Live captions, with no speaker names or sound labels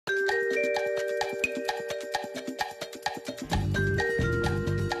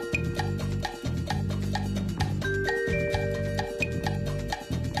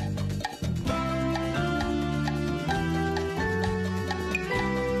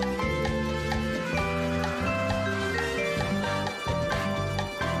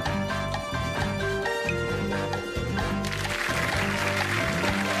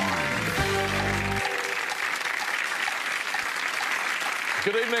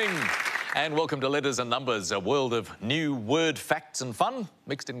Good evening and welcome to Letters and Numbers, a world of new word facts and fun,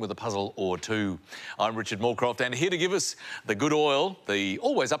 mixed in with a puzzle or two. I'm Richard Morecroft and here to give us the good oil, the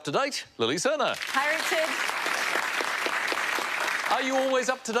always up-to-date Lily Serna. Hi, Richard. Are you always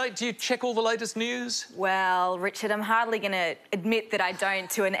up-to-date? Do you check all the latest news? Well, Richard, I'm hardly going to admit that I don't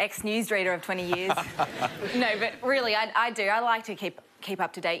to an ex-newsreader of 20 years. No, but really, I do. I like to keep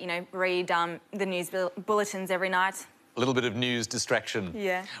up to date, you know, read the news bulletins every night. A little bit of news distraction.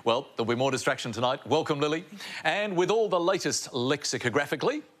 Yeah. Well, there'll be more distraction tonight. Welcome, Lily. And with all the latest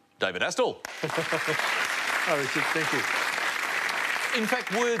lexicographically, David Astle. Hi, Richard. Thank you. In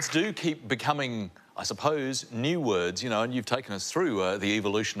fact, words do keep becoming, I suppose, new words, you know, and you've taken us through the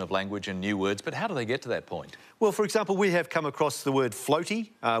evolution of language and new words, but how do they get to that point? Well, for example, we have come across the word floaty,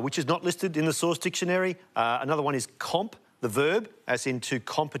 which is not listed in the source dictionary. Another one is comp, the verb, as in to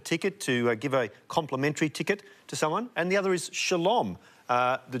comp a ticket, to give a complimentary ticket to someone. And the other is shalom,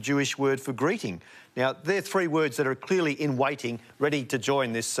 the Jewish word for greeting. Now, they're three words that are clearly in waiting, ready to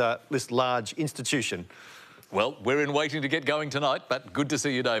join this large institution. Well, we're in waiting to get going tonight, but good to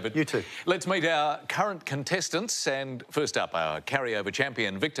see you, David. You too. Let's meet our current contestants, and first up, our carryover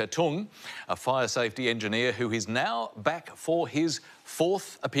champion, Victor Tung, a fire safety engineer who is now back for his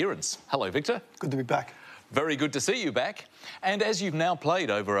fourth appearance. Hello, Victor. Good to be back. Very good to see you back. And as you've now played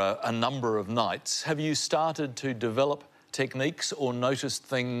over a number of nights, have you started to develop techniques or noticed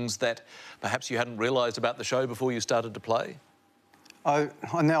things that perhaps you hadn't realised about the show before you started to play? I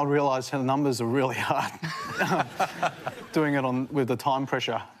now realise how the numbers are really hard. Doing it with the time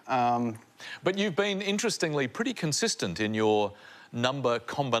pressure. But you've been, interestingly, pretty consistent in your number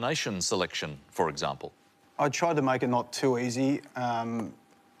combination selection, for example. I tried to make it not too easy.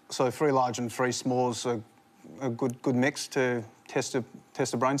 So 3 large and 3 smalls are a good mix to test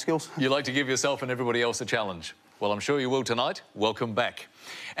the brain skills. You like to give yourself and everybody else a challenge. Well, I'm sure you will tonight. Welcome back.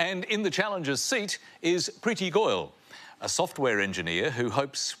 And in the challenger's seat is Preeti Goel, a software engineer who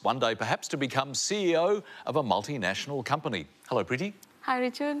hopes one day perhaps to become CEO of a multinational company. Hello, Preeti. Hi,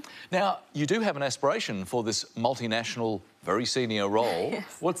 Richard. Now, you do have an aspiration for this multinational, very senior role.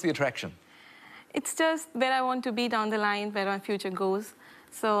 Yes. What's the attraction? It's just where I want to be down the line, where my future goes.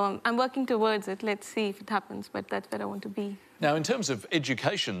 So I'm working towards it. Let's see if it happens, but that's where I want to be. Now, in terms of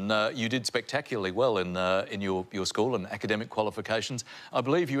education, you did spectacularly well in your school and academic qualifications. I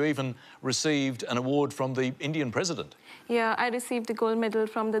believe you even received an award from the Indian president. Yeah, I received the gold medal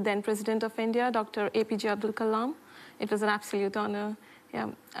from the then President of India, Dr. APJ Abdul Kalam. It was an absolute honour. Yeah,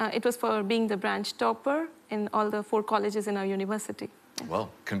 it was for being the branch topper in all the 4 colleges in our university.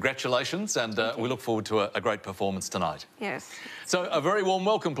 Well, congratulations, and we look forward to a great performance tonight. Yes. So a very warm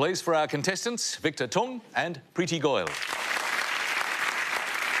welcome, please, for our contestants, Victor Tung and Preeti Goel.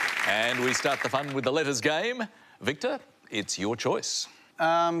 And we start the fun with the letters game. Victor, it's your choice.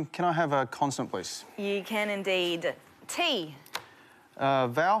 Can I have a consonant, please? You can indeed. T.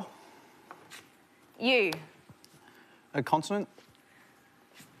 Vowel. U. A consonant.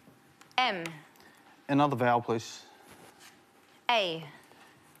 M. Another vowel, please. A.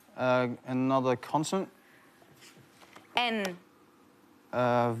 Another consonant. N.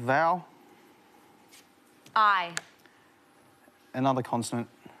 Vowel. I. Another consonant.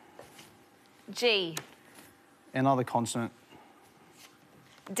 G. Another consonant.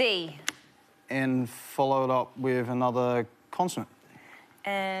 D. And followed up with another consonant.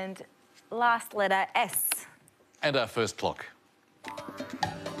 And last letter, S. And our first clock.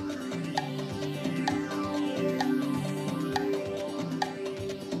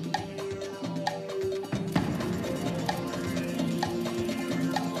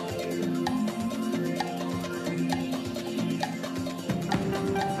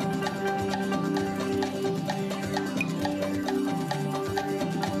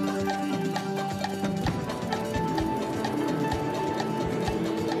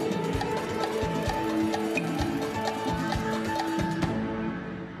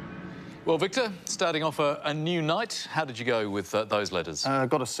 Well, Victor, starting off a new night, how did you go with those letters?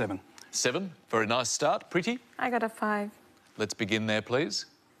 Got a 7. 7, very nice start. Preeti? I got a 5. Let's begin there, please.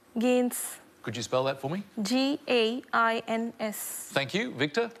 Gains. Could you spell that for me? G-A-I-N-S. Thank you.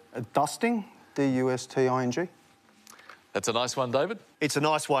 Victor? Dusting. D-U-S-T-I-N-G. That's a nice one, David. It's a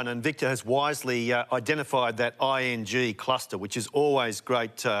nice one, and Victor has wisely identified that ING cluster, which is always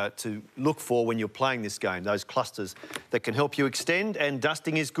great to look for when you're playing this game, those clusters that can help you extend, and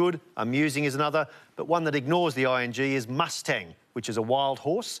dusting is good, amusing is another, but one that ignores the ING is Mustang, which is a wild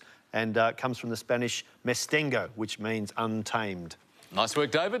horse, and comes from the Spanish mestengo, which means untamed. Nice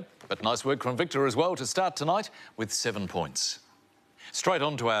work, David, but nice work from Victor as well to start tonight with 7 points. Straight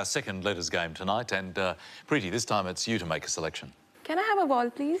on to our second letters game tonight, and Preeti, this time it's you to make a selection. Can I have a vowel,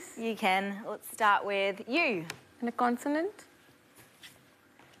 please? You can. Let's start with U. And a consonant.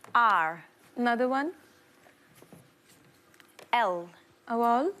 R. Another one. L. A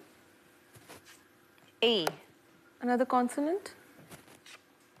vowel. E. Another consonant.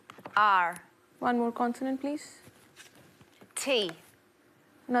 R. One more consonant, please. T.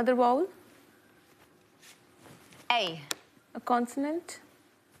 Another vowel. A. A consonant.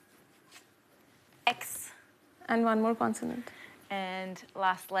 X. And one more consonant. And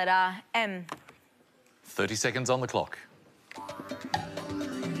last letter, M. 30 seconds on the clock.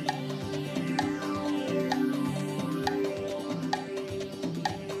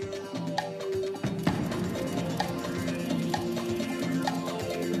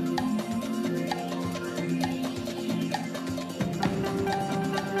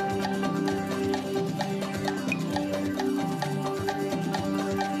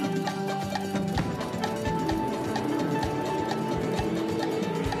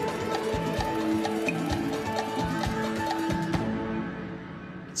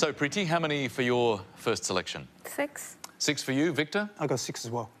 So, Preeti, how many for your first selection? 6. 6 for you, Victor? I got 6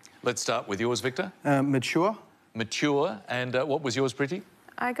 as well. Let's start with yours, Victor. Mature. Mature. And what was yours, Preeti?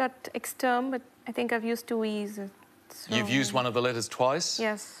 I got exterm, but I think I've used 2 E's. So... You've used one of the letters twice?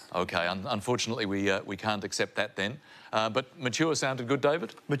 Yes. OK, unfortunately, we can't accept that then. But mature sounded good,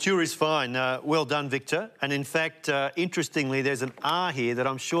 David? Mature is fine. Well done, Victor. And in fact, interestingly, there's an R here that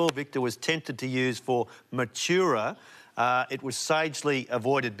I'm sure Victor was tempted to use for maturer. It was sagely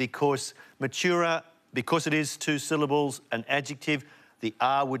avoided because maturer, because it is 2 syllables, an adjective, the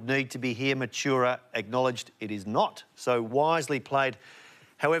R would need to be here. Maturer, acknowledged it is not. So wisely played.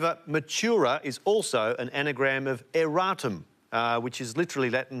 However, maturer is also an anagram of erratum, which is literally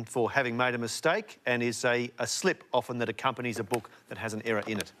Latin for having made a mistake and is a slip often that accompanies a book that has an error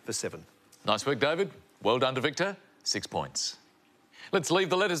in it, for 7. Nice work, David. Well done to Victor. 6 points. Let's leave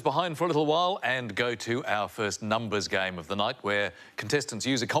the letters behind for a little while and go to our first numbers game of the night, where contestants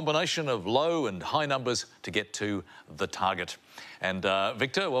use a combination of low and high numbers to get to the target. And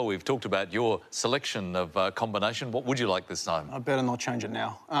Victor, well, we've talked about your selection of combination. What would you like this time? I better not change it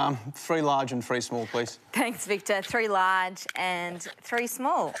now. 3 large and 3 small, please. Thanks, Victor. 3 large and 3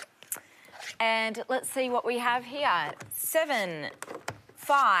 small. And let's see what we have here. 7,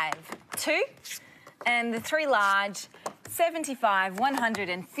 5, 2. And the 3 large, 75,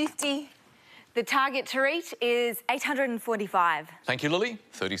 150. The target to reach is 845. Thank you, Lily.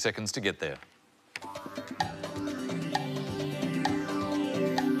 30 seconds to get there.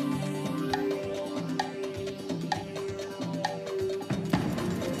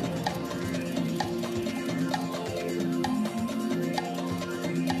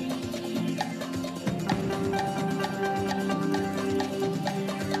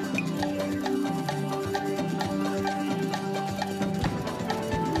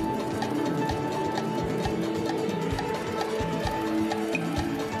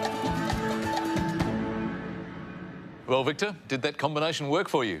 Well, Victor, did that combination work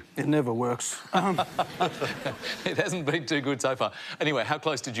for you? It never works. It hasn't been too good so far. Anyway, how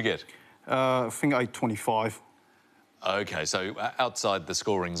close did you get? I think 825. OK, so outside the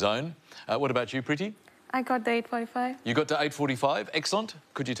scoring zone. What about you, Preeti? I got the 845. You got to 845. Excellent.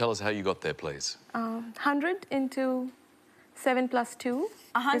 Could you tell us how you got there, please? 100 into 7 plus 2.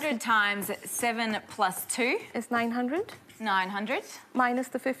 100 times 7 plus 2 is 900. 900. Minus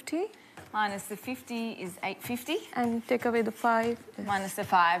the 50. Minus the 50 is 850. And take away the 5. Minus the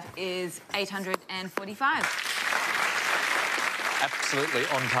 5 is 845. Absolutely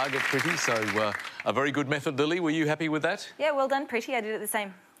on target, Preeti. So a very good method, Lily. Were you happy with that? Yeah, well done, Preeti. I did it the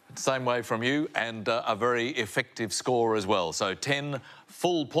same. Same way from you, and a very effective score as well. So 10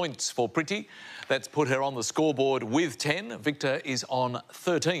 full points for Preeti. That's put her on the scoreboard with 10. Victor is on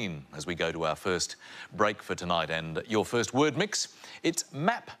 13 as we go to our first break for tonight. And your first word mix, it's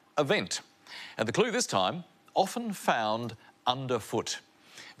map event. And the clue this time, often found underfoot.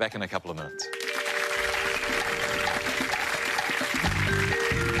 Back in a couple of minutes.